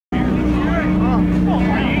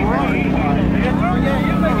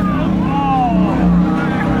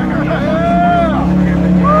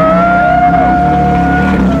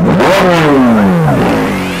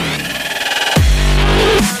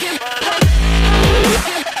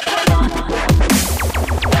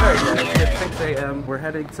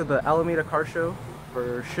heading to the Alameda Car Show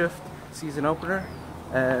for Shift season opener,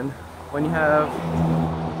 and when you have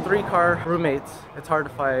 3 car roommates, it's hard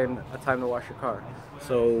to find a time to wash your car.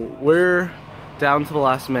 So we're down to the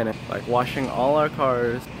last minute, like washing all our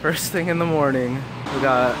cars first thing in the morning. We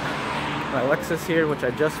got my Lexus here, which I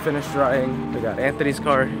just finished drying. We got Anthony's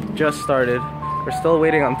car, just started. We're still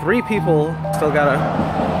waiting on 3 people. Still gotta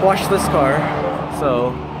wash this car.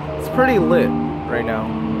 So it's pretty lit right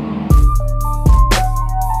now.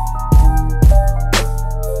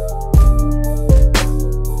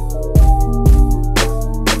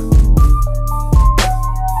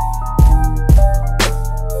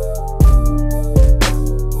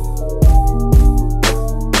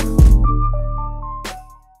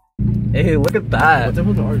 Hey, look at that. What's up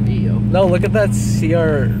with the RV, yo? No, look at that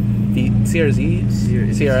CRX? CRX.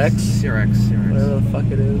 Whatever the fuck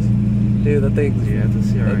it is. Dude, the thing's, yeah, it's a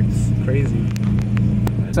CRX. It's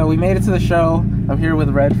crazy. So we made it to the show. I'm here with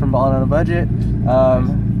Red from Ballin' on a Budget.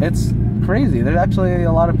 It's crazy. There's actually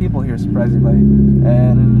a lot of people here, surprisingly.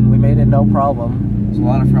 And we made it no problem. There's a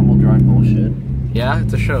lot of front-wheel drive bullshit. Yeah,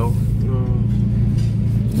 it's a show.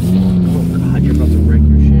 Oh god, you're about to wreck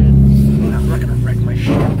your shit. I'm not gonna wreck my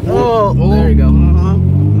shit. Oh, there you go. I'm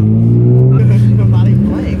not even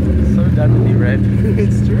playing. So done with you, Red.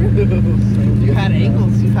 It's true. You had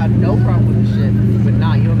angles, you had no problem with the shit. But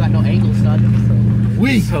nah, you don't got no angles, son. So.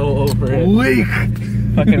 Weak. So over it. Weak.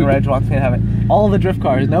 Fucking Reg wants me to have it. All the drift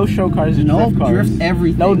cars, no show cars, just drift cars. Drift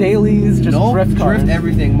everything. No dailies, just drift cars. Drift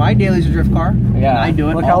everything. My dailies are drift car. Yeah. I do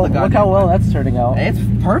it. Look how well that's turning out. It's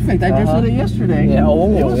perfect. I drifted it yesterday. Yeah.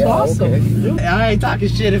 Oh, it was yeah, awesome. Okay. I ain't talking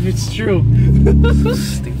shit if it's true.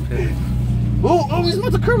 Stupid. Oh, he's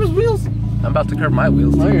about to curb his wheels. I'm about to curb my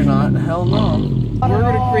wheels. No, you're not. Hell no. We're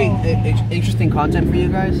gonna create interesting content for you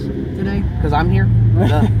guys today because I'm here.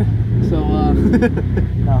 So,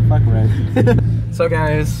 no, fuck Red. So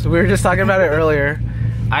guys, we were just talking about it earlier.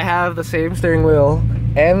 I have the same steering wheel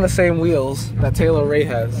and the same wheels that Taylor Ray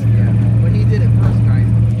has. Yeah. But he did it first, guys.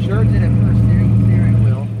 Sure did it first, steering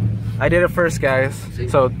wheel. I did it first, guys.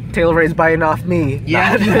 So Taylor Ray's biting off me.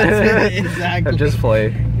 Yeah, that's it, exactly. I'm just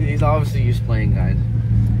playing. He's obviously used playing, guys.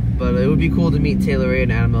 But it would be cool to meet Taylor Ray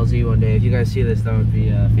and Adam LZ one day. If you guys see this, that would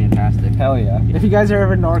be fantastic. Hell yeah. If you guys are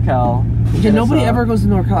ever in Norcal. Yeah, nobody ever goes to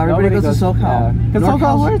Norcal. Everybody goes to SoCal. Yeah. Because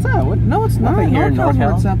SoCal, where it's at? What? No, it's not. Nothing here in Norcal's Norcal.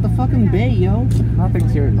 where it's at. The fucking Bay, yo.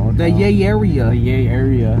 Nothing's here in Norcal. The Yay area. The Yay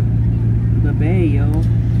area. The Bay, yo.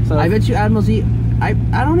 So I bet you Adam LZ. I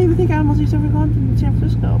don't even think Adam LZ's ever gone to San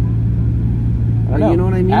Francisco. You know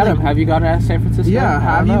what I mean? Adam, like, have you gone to San Francisco? Yeah,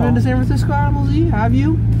 have you been to San Francisco, Adam LZ? Have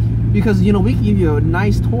you? Because, you know, we can give you a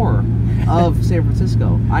nice tour of San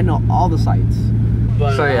Francisco. I know all the sites.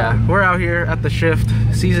 But, so yeah, we're out here at the Shift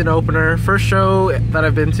season opener. First show that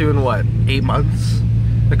I've been to in what, 8 months?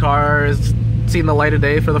 The car has seen the light of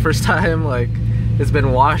day for the first time. Like, it's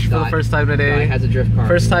been washed for the first time today. Guy has a drift car.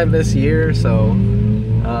 First time this year, so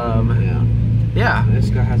yeah. This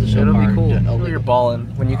guy has a show It'll car. be cool. You're balling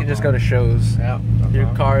when you can just go to shows. Yeah. Your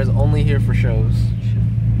car is only here for shows.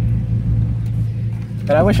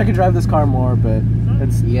 And I wish I could drive this car more, but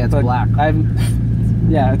it's black.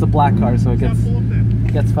 Yeah, it's a black car, so it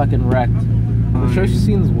gets fucking wrecked. The show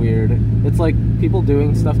scene's weird. It's like people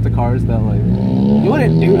doing stuff to cars that like you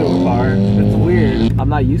wouldn't do to a car. It's weird. I'm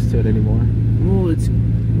not used to it anymore. Well, it's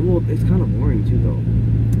kind of boring too, though.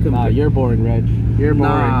 Nah, you're boring, Reg. You're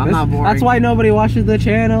boring. Nah, I'm not boring. That's why nobody watches the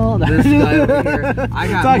channel. This guy over here. I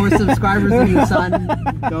got more subscribers than you, son.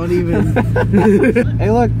 Don't even. Hey,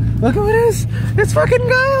 look who it is. It's fucking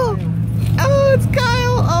Kyle. Oh, it's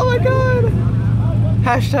Kyle. Oh my god.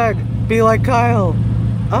 Hashtag be like Kyle.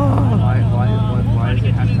 Oh. Why is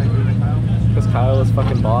it hashtag be like Kyle? Because Kyle is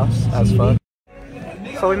fucking boss as fuck.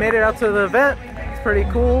 So we made it out to the event. It's pretty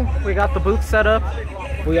cool. We got the booth set up.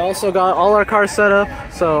 We also got all our cars set up.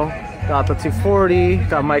 So got the 240,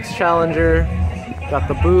 got Mike's Challenger, got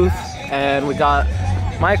the booth, and we got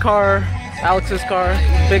my car, Alex's car.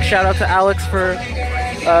 Big shout out to Alex for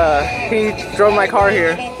he drove my car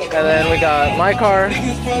here. And then we got my car,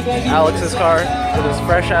 Alex's car with his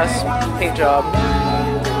fresh ass paint job.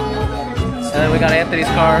 And then we got Anthony's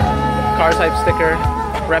car, Cars Hype sticker,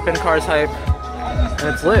 reppin' Cars Hype, and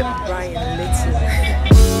it's lit.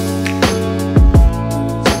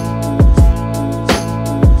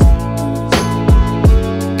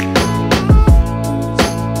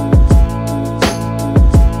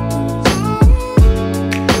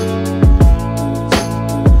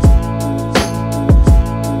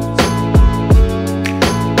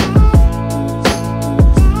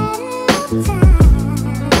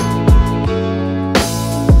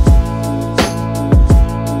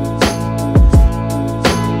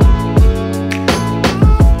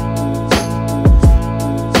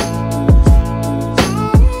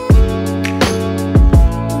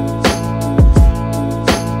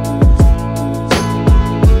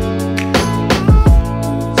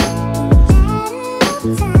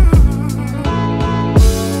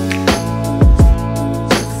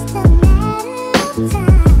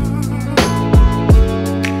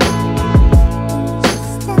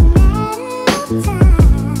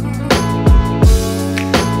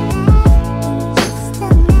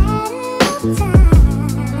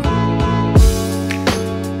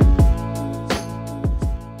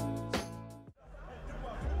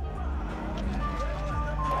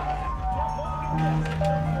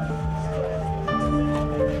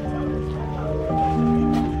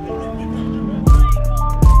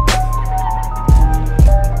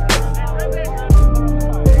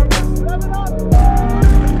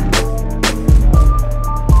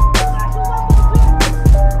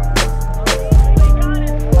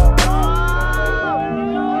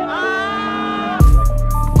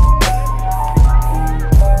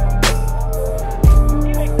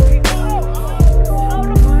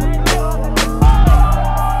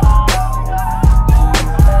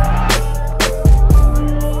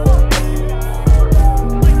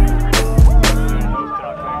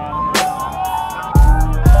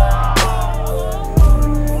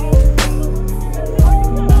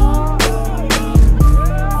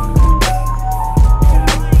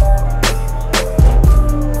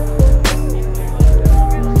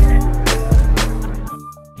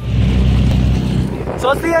 So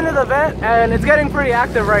it's the end of the event, and it's getting pretty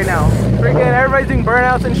active right now. Freaking everybody's doing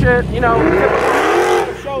burnouts and shit, you know.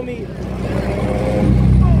 Show me.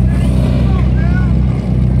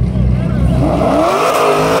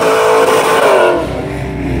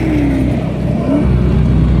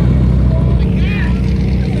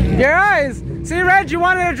 Your eyes! See, Reg, you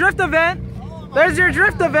wanted a drift event. There's your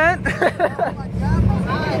drift event.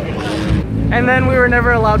 And then we were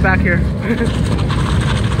never allowed back here.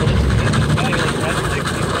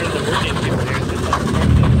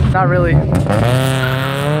 Not really.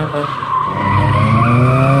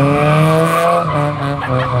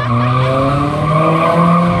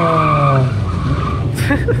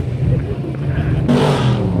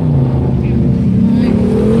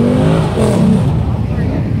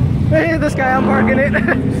 Hey, this guy, I'm parking it.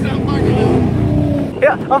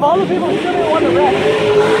 Yeah, of all the people who didn't want to wreck.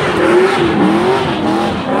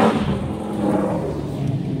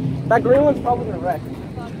 That green one's probably gonna wreck.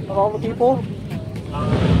 Of all the people.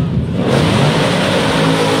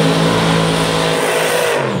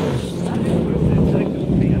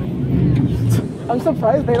 I'm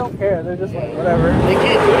surprised they don't care. They're just like, whatever. They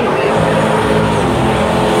can't do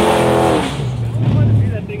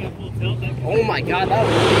anything. Oh my god, that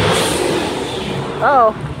was...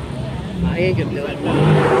 Oh. I ain't gonna do it.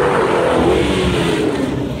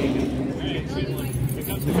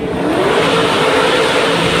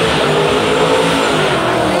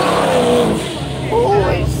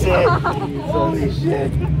 Holy shit. Holy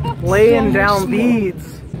shit. Laying down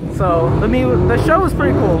beads. So the show was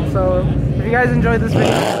pretty cool. So if you guys enjoyed this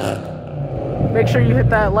video, make sure you hit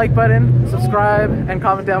that like button, subscribe, and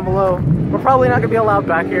comment down below. We're probably not gonna be allowed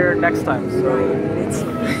back here next time,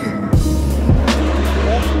 so